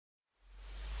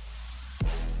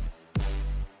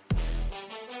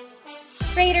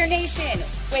Raider Nation,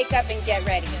 wake up and get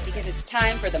ready because it's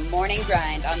time for the Morning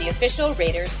Grind on the official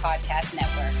Raiders Podcast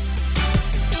Network.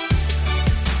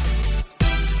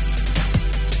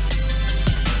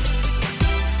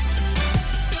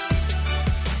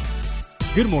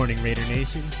 Good morning, Raider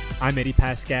Nation. I'm Eddie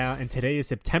Pascal, and today is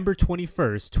September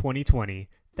 21st, 2020.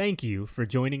 Thank you for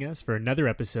joining us for another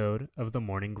episode of the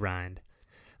Morning Grind.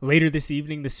 Later this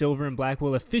evening, the Silver and Black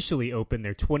will officially open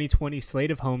their 2020 slate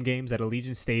of home games at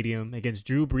Allegiant Stadium against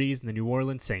Drew Brees and the New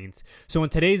Orleans Saints. So on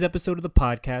today's episode of the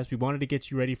podcast, we wanted to get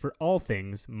you ready for all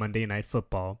things Monday Night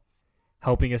Football.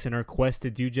 Helping us in our quest to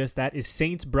do just that is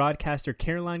Saints broadcaster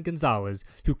Caroline Gonzalez,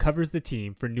 who covers the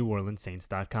team for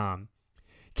NewOrleansSaints.com.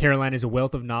 Caroline is a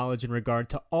wealth of knowledge in regard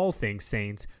to all things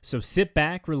Saints, so sit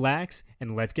back, relax,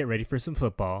 and let's get ready for some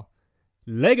football.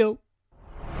 Lego!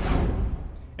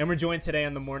 And we're joined today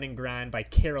on the Morning Grind by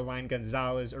Caroline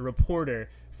Gonzalez, a reporter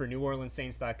for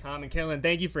NewOrleansSaints.com. And Caroline,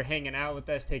 thank you for hanging out with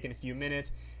us, taking a few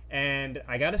minutes. And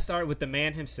I got to start with the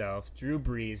man himself, Drew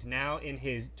Brees, now in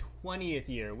his 20th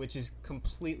year, which is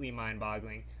completely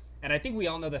mind-boggling. And I think we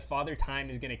all know that Father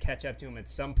Time is going to catch up to him at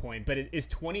some point. But is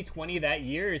 2020 that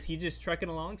year, or is he just trucking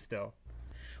along still?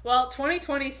 Well,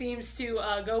 2020 seems to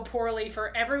go poorly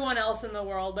for everyone else in the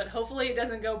world, but hopefully it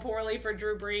doesn't go poorly for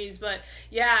Drew Brees. But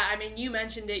yeah, I mean, you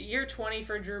mentioned it, year 20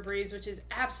 for Drew Brees, which is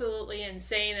absolutely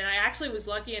insane. And I actually was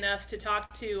lucky enough to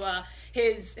talk to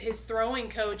his throwing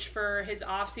coach for his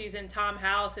offseason, Tom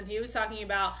House, and he was talking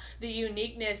about the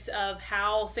uniqueness of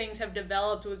how things have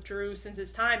developed with Drew since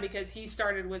his time, because he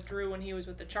started with Drew when he was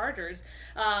with the Chargers.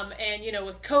 And, you know,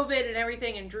 with COVID and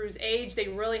everything and Drew's age, they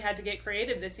really had to get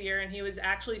creative this year, and he was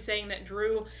actually saying that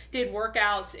Drew did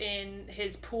workouts in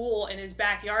his pool in his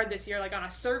backyard this year, like on a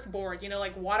surfboard, you know,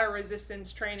 like water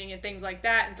resistance training and things like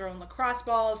that, and throwing lacrosse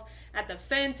balls at the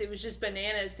fence. It was just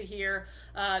bananas to hear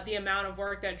the amount of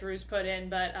work that Drew's put in,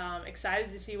 but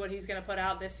excited to see what he's going to put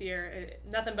out this year.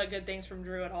 Nothing but good things from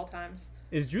Drew at all times.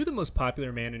 Is Drew the most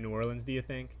popular man in New Orleans, do you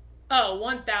think? Oh,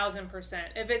 1,000%.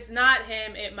 If it's not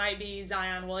him, it might be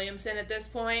Zion Williamson at this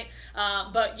point.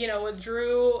 But, you know, with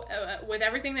Drew, with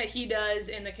everything that he does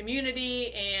in the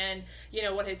community and, you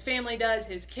know, what his family does,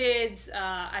 his kids,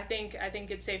 I think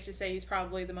it's safe to say he's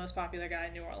probably the most popular guy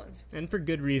in New Orleans. And for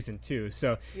good reason, too.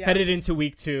 So headed into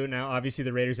week 2, now obviously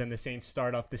the Raiders and the Saints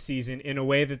start off the season in a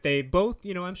way that they both,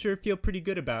 you know, I'm sure feel pretty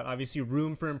good about. Obviously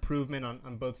room for improvement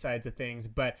on both sides of things.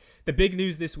 But the big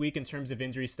news this week in terms of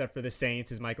injury stuff for the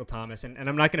Saints is Michael Thomas. And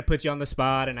I'm not going to put you on the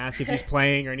spot and ask if he's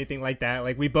playing or anything like that.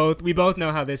 Like we both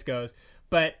know how this goes.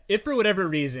 But if for whatever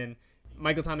reason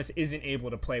Michael Thomas isn't able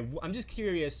to play, I'm just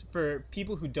curious, for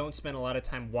people who don't spend a lot of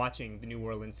time watching the New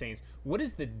Orleans Saints, what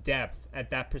does the depth at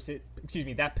that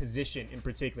position in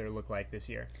particular look like this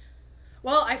year?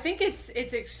 Well, I think it's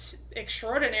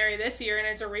extraordinary this year, and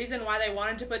it's a reason why they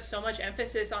wanted to put so much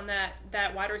emphasis on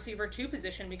that wide receiver 2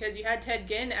 position, because you had Ted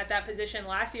Ginn at that position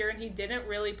last year, and he didn't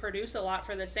really produce a lot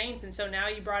for the Saints, and so now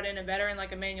you brought in a veteran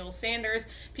like Emmanuel Sanders.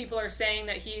 People are saying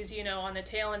that he's, you know, on the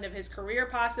tail end of his career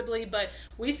possibly, but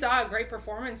we saw a great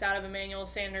performance out of Emmanuel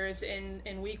Sanders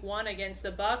in week 1 against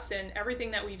the Bucs, and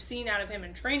everything that we've seen out of him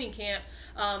in training camp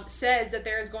says that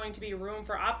there is going to be room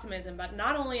for optimism. But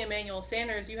not only Emmanuel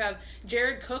Sanders, you have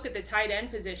Jared Cook at the tight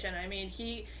end position. I mean,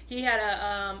 he had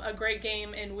a great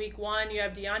game in week 1. You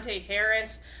have Deontay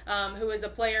Harris, who is a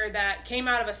player that came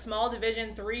out of a small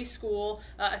Division III school,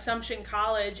 Assumption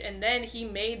College, and then he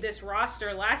made this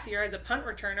roster last year as a punt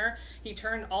returner. He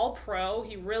turned all-pro.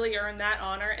 He really earned that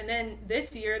honor. And then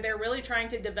this year, they're really trying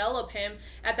to develop him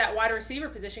at that wide receiver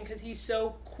position because he's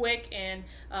so quick and,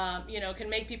 you know, can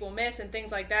make people miss and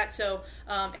things like that. So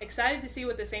excited to see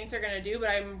what the Saints are going to do, but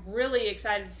I'm really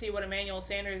excited to see what Emmanuel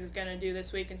Sanders is going to do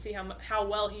this week and see how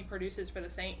well he produces for the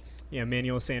Saints. Yeah,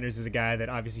 Emmanuel Sanders is a guy that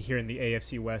obviously here in the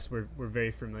AFC West we're very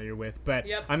familiar with. But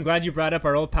yep. I'm glad you brought up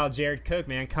our old pal Jared Cook,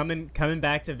 man. Coming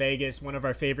back to Vegas, one of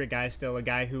our favorite guys still, a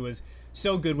guy who was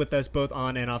so good with us both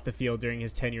on and off the field during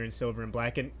his tenure in Silver and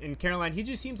Black. And Caroline, he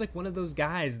just seems like one of those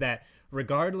guys that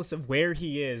regardless of where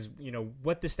he is, you know,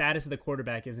 what the status of the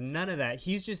quarterback is, none of that.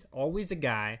 He's just always a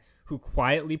guy who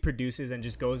quietly produces and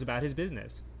just goes about his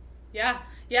business. Yeah,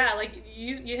 like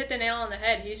you hit the nail on the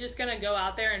head. He's just going to go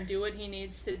out there and do what he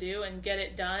needs to do and get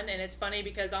it done. And it's funny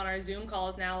because on our Zoom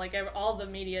calls now, like all the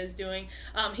media is doing,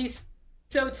 he's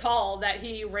so tall that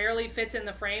he rarely fits in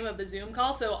the frame of the Zoom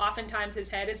call. So oftentimes his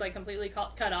head is like completely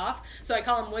cut off. So I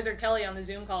call him Wizard Kelly on the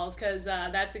Zoom calls because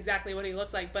that's exactly what he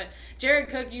looks like. But Jared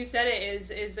Cook, you said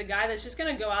it, is the guy that's just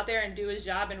going to go out there and do his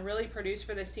job and really produce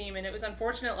for this team. And it was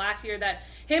unfortunate last year that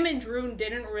him and Drew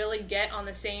didn't really get on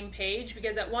the same page,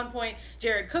 because at one point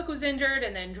Jared Cook was injured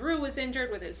and then Drew was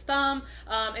injured with his thumb.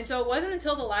 And so it wasn't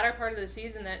until the latter part of the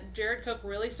season that Jared Cook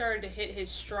really started to hit his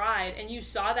stride, and you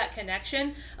saw that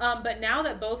connection. But now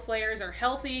that both players are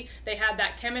healthy, they have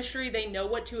that chemistry, they know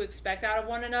what to expect out of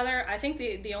one another, I think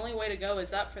the only way to go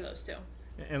is up for those two.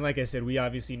 And like I said, we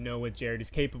obviously know what Jared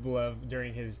is capable of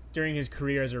during his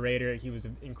career as a Raider. He was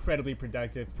an incredibly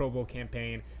productive Pro Bowl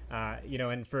campaign,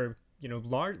 and for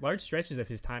large stretches of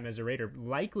his time as a Raider,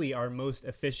 likely our most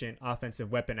efficient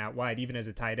offensive weapon out wide, even as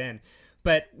a tight end.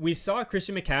 But we saw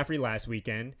Christian McCaffrey last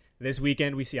weekend. This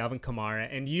weekend we see Alvin Kamara,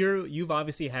 and you've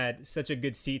obviously had such a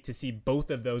good seat to see both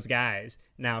of those guys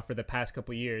now for the past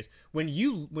couple of years. When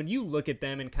you look at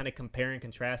them and kind of compare and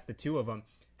contrast the two of them,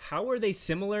 how are they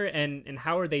similar and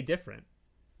how are they different?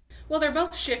 Well, they're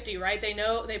both shifty, right? They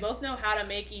both know how to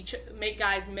make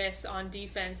guys miss on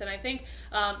defense, and I think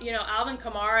Alvin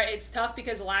Kamara, it's tough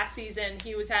because last season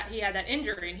he had that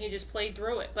injury and he just played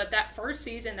through it. But that first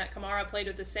season that Kamara played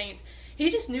with the Saints, he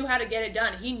just knew how to get it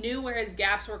done. He knew where his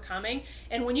gaps were coming,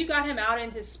 and when you got him out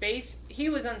into space, he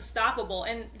was unstoppable.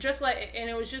 And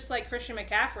it was just like Christian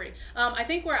McCaffrey. I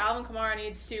think where Alvin Kamara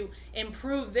needs to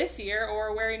improve this year,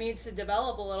 or where he needs to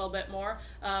develop a little bit more,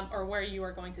 or where you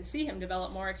are going to see him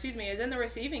develop more, is in the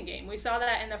receiving game. We saw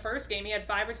that in the first game. He had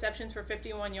 5 receptions for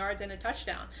 51 yards and a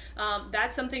touchdown.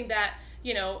 That's something that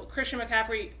Christian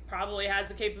McCaffrey probably has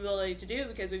the capability to do,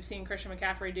 because we've seen Christian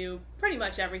McCaffrey do pretty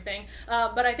much everything.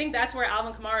 But I think that's where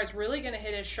Alvin Kamara is really going to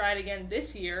hit his stride again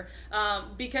this year,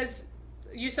 because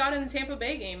you saw it in the Tampa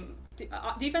Bay game.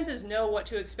 Defenses know what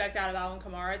to expect out of Alvin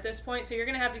Kamara at this point, so you're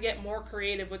going to have to get more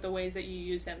creative with the ways that you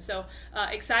use him. So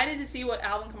excited to see what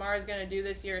Alvin Kamara is going to do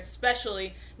this year,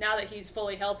 especially now that he's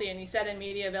fully healthy. And he said in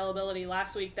media availability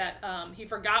last week that he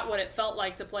forgot what it felt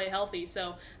like to play healthy.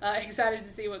 So excited to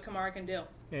see what Kamara can do.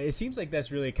 Yeah, it seems like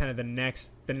that's really kind of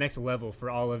the next level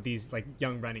for all of these like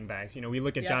young running backs. We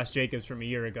look at Josh Jacobs from a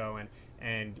year ago,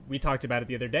 and we talked about it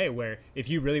the other day, where if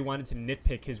you really wanted to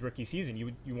nitpick his rookie season,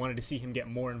 you wanted to see him get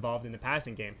more involved in the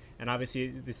passing game. And obviously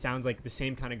this sounds like the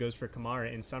same kind of goes for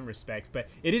Kamara in some respects. But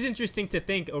it is interesting to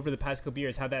think over the past couple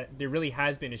years how that there really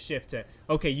has been a shift to,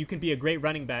 okay, you can be a great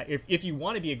running back. If you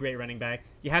want to be a great running back,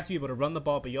 you have to be able to run the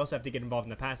ball, but you also have to get involved in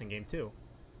the passing game too.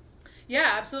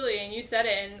 Yeah, absolutely. And you said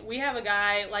it. And we have a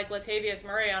guy like Latavius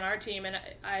Murray on our team, and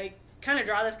I kind of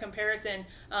draw this comparison,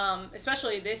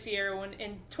 especially this year when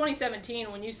in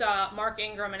 2017 when you saw Mark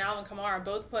Ingram and Alvin Kamara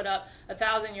both put up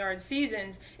 1,000-yard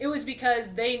seasons. It was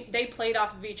because they played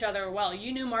off of each other well.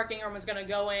 You knew Mark Ingram was going to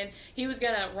go in, he was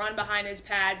going to run behind his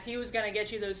pads, he was going to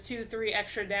get you those 2-3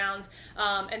 extra downs,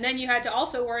 and then you had to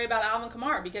also worry about Alvin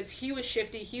Kamara because he was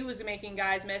shifty, he was making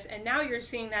guys miss, and now you're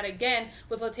seeing that again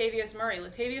with Latavius Murray.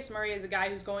 Latavius Murray is a guy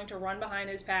who's going to run behind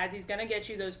his pads, he's going to get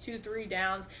you those 2-3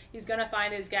 downs, he's going to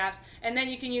find his gaps. And then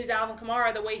you can use Alvin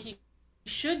Kamara the way he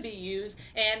should be used,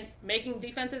 and making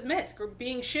defenses miss,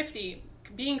 being shifty,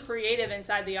 being creative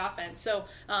inside the offense. So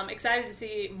excited to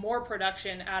see more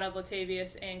production out of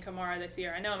Latavius and Kamara this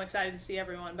year. I know I'm excited to see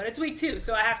everyone, but it's week 2,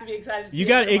 so I have to be excited to see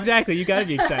everyone. Exactly. You got to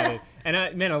be excited. And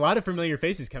a lot of familiar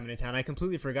faces coming to town. I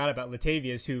completely forgot about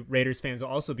Latavius, who Raiders fans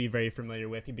will also be very familiar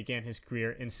with. He began his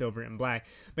career in silver and black.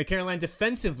 But Caroline,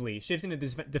 defensively, shifting to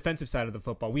this defensive side of the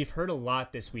football, we've heard a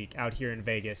lot this week out here in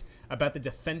Vegas about the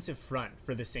defensive front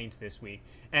for the Saints this week.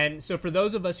 And so for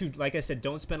those of us who, like I said,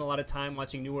 don't spend a lot of time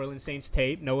watching New Orleans Saints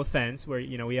tape, no offense, where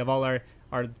we have all our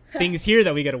things here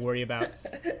that we got to worry about,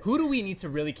 who do we need to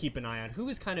really keep an eye on? Who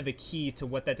is kind of a key to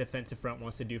what that defensive front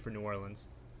wants to do for New Orleans?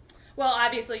 Well,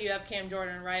 obviously you have Cam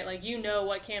Jordan, right? Like, you know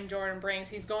what Cam Jordan brings.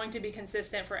 He's going to be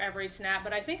consistent for every snap.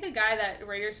 But I think a guy that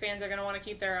Raiders fans are going to want to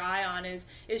keep their eye on is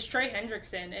Trey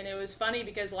Hendrickson. And it was funny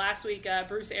because last week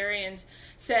Bruce Arians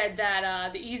said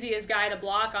that the easiest guy to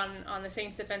block on the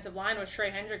Saints defensive line was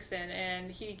Trey Hendrickson. And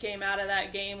he came out of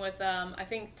that game with, I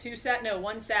think,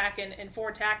 1 sack and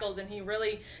 4 tackles. And he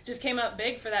really just came up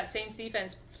big for that Saints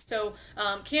defense. So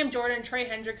Cam Jordan, Trey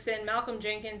Hendrickson, Malcolm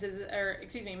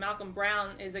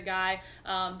Brown is a guy guy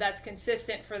that's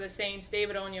consistent for the Saints,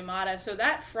 David Onyemata. So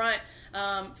that front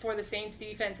for the Saints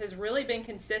defense has really been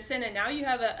consistent, and now you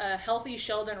have a healthy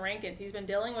Sheldon Rankins. He's been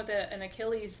dealing with an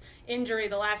Achilles injury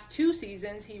the last 2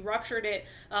 seasons. He ruptured it,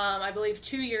 I believe,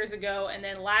 2 years ago, and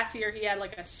then last year he had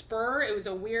like a spur. It was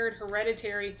a weird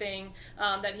hereditary thing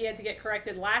that he had to get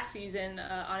corrected last season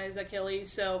on his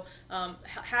Achilles. So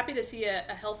happy to see a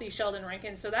healthy Sheldon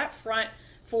Rankins. So that front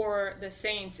for the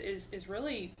Saints is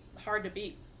really hard to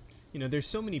beat. You know, there's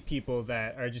so many people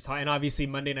that are just and obviously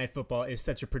Monday Night Football is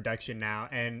such a production now,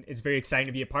 and it's very exciting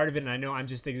to be a part of it, and I know I'm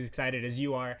just as excited as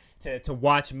you are to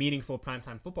watch meaningful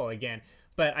primetime football again.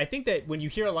 But I think that when you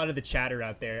hear a lot of the chatter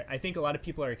out there, I think a lot of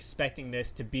people are expecting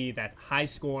this to be that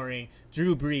high-scoring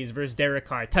Drew Brees versus Derek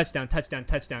Carr, touchdown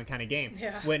kind of game.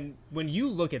 Yeah. When you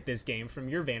look at this game from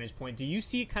your vantage point, do you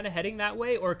see it kind of heading that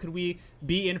way, or could we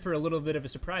be in for a little bit of a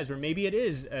surprise where maybe it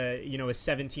is a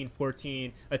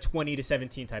 17-14, a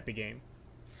 20-17 type of game?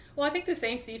 Well, I think the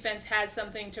Saints defense has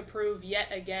something to prove yet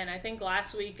again. I think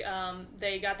last week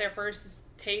they got their first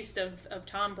taste of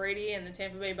Tom Brady and the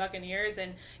Tampa Bay Buccaneers,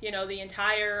 and the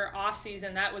entire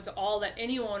offseason, that was all that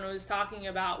anyone was talking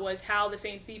about, was how the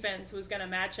Saints defense was going to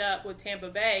match up with Tampa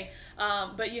Bay.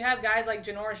 But you have guys like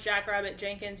Janoris Jackrabbit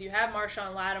Jenkins, you have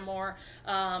Marshawn Lattimore,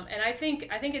 and I think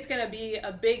it's going to be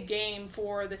a big game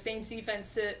for the Saints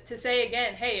defense to say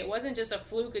again, hey, it wasn't just a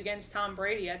fluke against Tom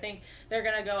Brady. I think they're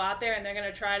going to go out there and they're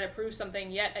going to try to prove something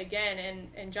yet again,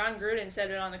 and John Gruden said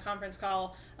it on the conference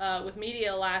call with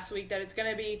media last week, that it's going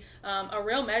to be a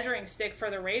real measuring stick for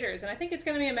the Raiders. And I think it's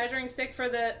going to be a measuring stick for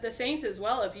the Saints as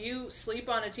well. If you sleep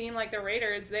on a team like the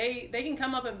Raiders, they can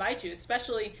come up and bite you,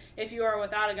 especially if you are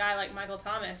without a guy like Michael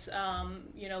Thomas,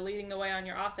 leading the way on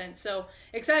your offense. So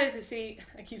excited to see.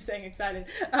 I keep saying excited.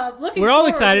 We're all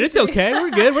excited. It's okay. We're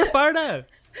good. We're fired up.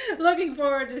 Looking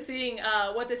forward to seeing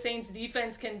what the Saints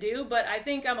defense can do, but I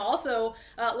think I'm also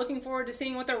looking forward to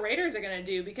seeing what the Raiders are going to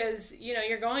do, because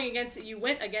you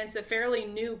went against a fairly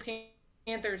new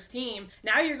Panthers team.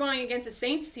 Now you're going against a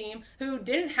Saints team who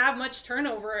didn't have much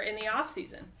turnover in the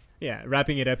offseason. Yeah,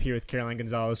 wrapping it up here with Caroline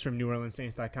Gonzalez from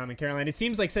NewOrleansSaints.com. And Caroline, it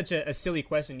seems like such a silly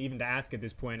question even to ask at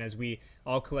this point as we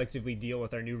all collectively deal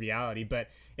with our new reality. But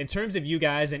in terms of you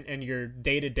guys and your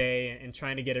day-to-day and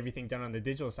trying to get everything done on the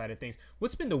digital side of things,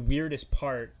 what's been the weirdest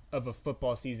part of a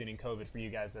football season in COVID for you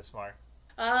guys thus far?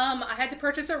 I had to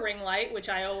purchase a ring light, which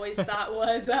I always thought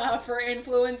was for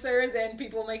influencers and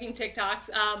people making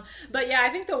TikToks. But yeah, I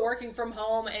think the working from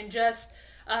home and just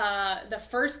the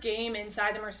first game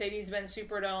inside the Mercedes-Benz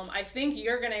Superdome, I think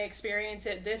you're going to experience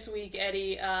it this week,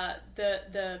 Eddie,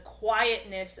 the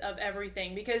quietness of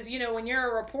everything. Because, when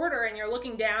you're a reporter and you're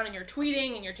looking down and you're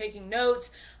tweeting and you're taking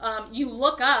notes, you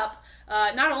look up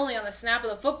not only on the snap of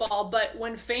the football, but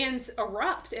when fans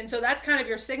erupt. And so that's kind of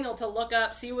your signal to look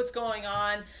up, see what's going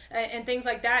on, and things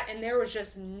like that. And there was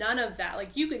just none of that.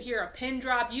 Like, you could hear a pin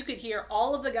drop. You could hear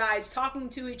all of the guys talking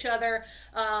to each other.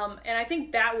 And I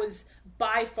think that was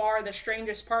by far the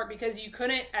strangest part, because you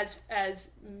couldn't,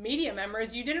 as media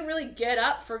members, you didn't really get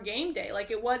up for game day.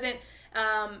 Like, it wasn't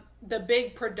the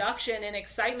big production and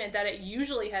excitement that it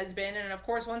usually has been. And of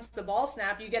course, once the ball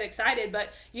snapped, you get excited, but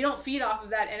you don't feed off of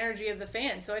that energy of the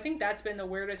fans. So I think that's been the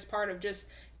weirdest part of just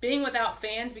being without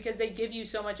fans, because they give you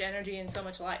so much energy and so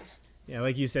much life. Yeah,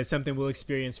 like you said, something we'll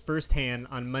experience firsthand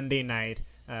on Monday night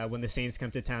when the Saints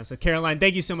come to town. So Caroline,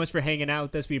 thank you so much for hanging out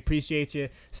with us. We appreciate you.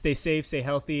 Stay safe, stay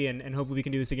healthy, and hopefully we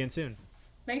can do this again soon.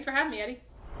 Thanks for having me, Eddie.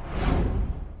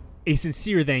 A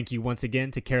sincere thank you once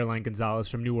again to Caroline Gonzalez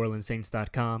from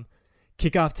NewOrleansSaints.com.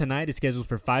 Kickoff tonight is scheduled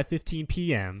for 5:15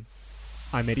 p.m.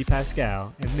 I'm Eddie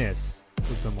Pascal, and this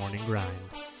was The Morning Grind.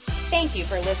 Thank you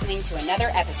for listening to another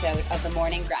episode of The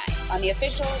Morning Grind on the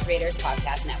official Raiders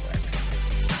Podcast Network.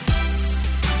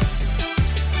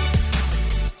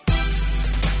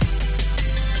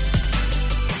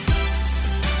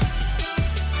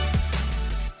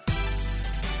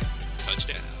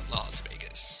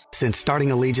 Since starting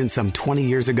Allegiant some 20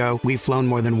 years ago, we've flown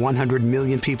more than 100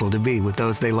 million people to be with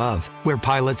those they love. We're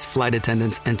pilots, flight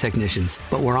attendants, and technicians,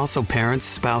 but we're also parents,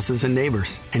 spouses, and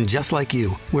neighbors. And just like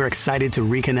you, we're excited to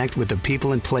reconnect with the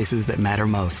people and places that matter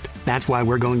most. That's why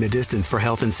we're going the distance for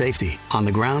health and safety, on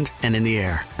the ground and in the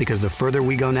air. Because the further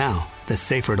we go now, the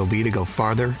safer it'll be to go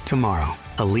farther tomorrow.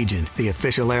 Allegiant, the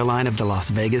official airline of the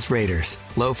Las Vegas Raiders.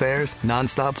 Low fares,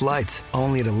 nonstop flights,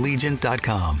 only at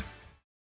Allegiant.com.